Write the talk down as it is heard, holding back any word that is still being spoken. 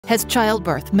Has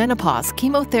childbirth, menopause,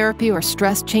 chemotherapy, or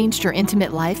stress changed your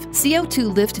intimate life?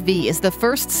 CO2LiftV is the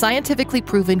first scientifically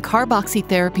proven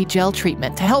carboxytherapy gel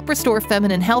treatment to help restore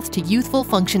feminine health to youthful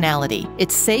functionality.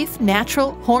 It's safe,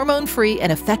 natural, hormone-free,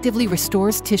 and effectively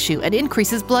restores tissue and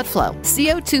increases blood flow.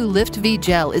 CO2LiftV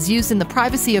Gel is used in the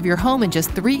privacy of your home in just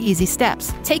 3 easy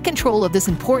steps. Take control of this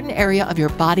important area of your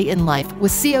body and life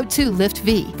with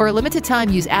CO2LiftV. For a limited time,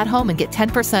 use at home and get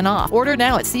 10% off. Order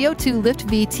now at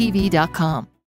CO2LiftVTV.com.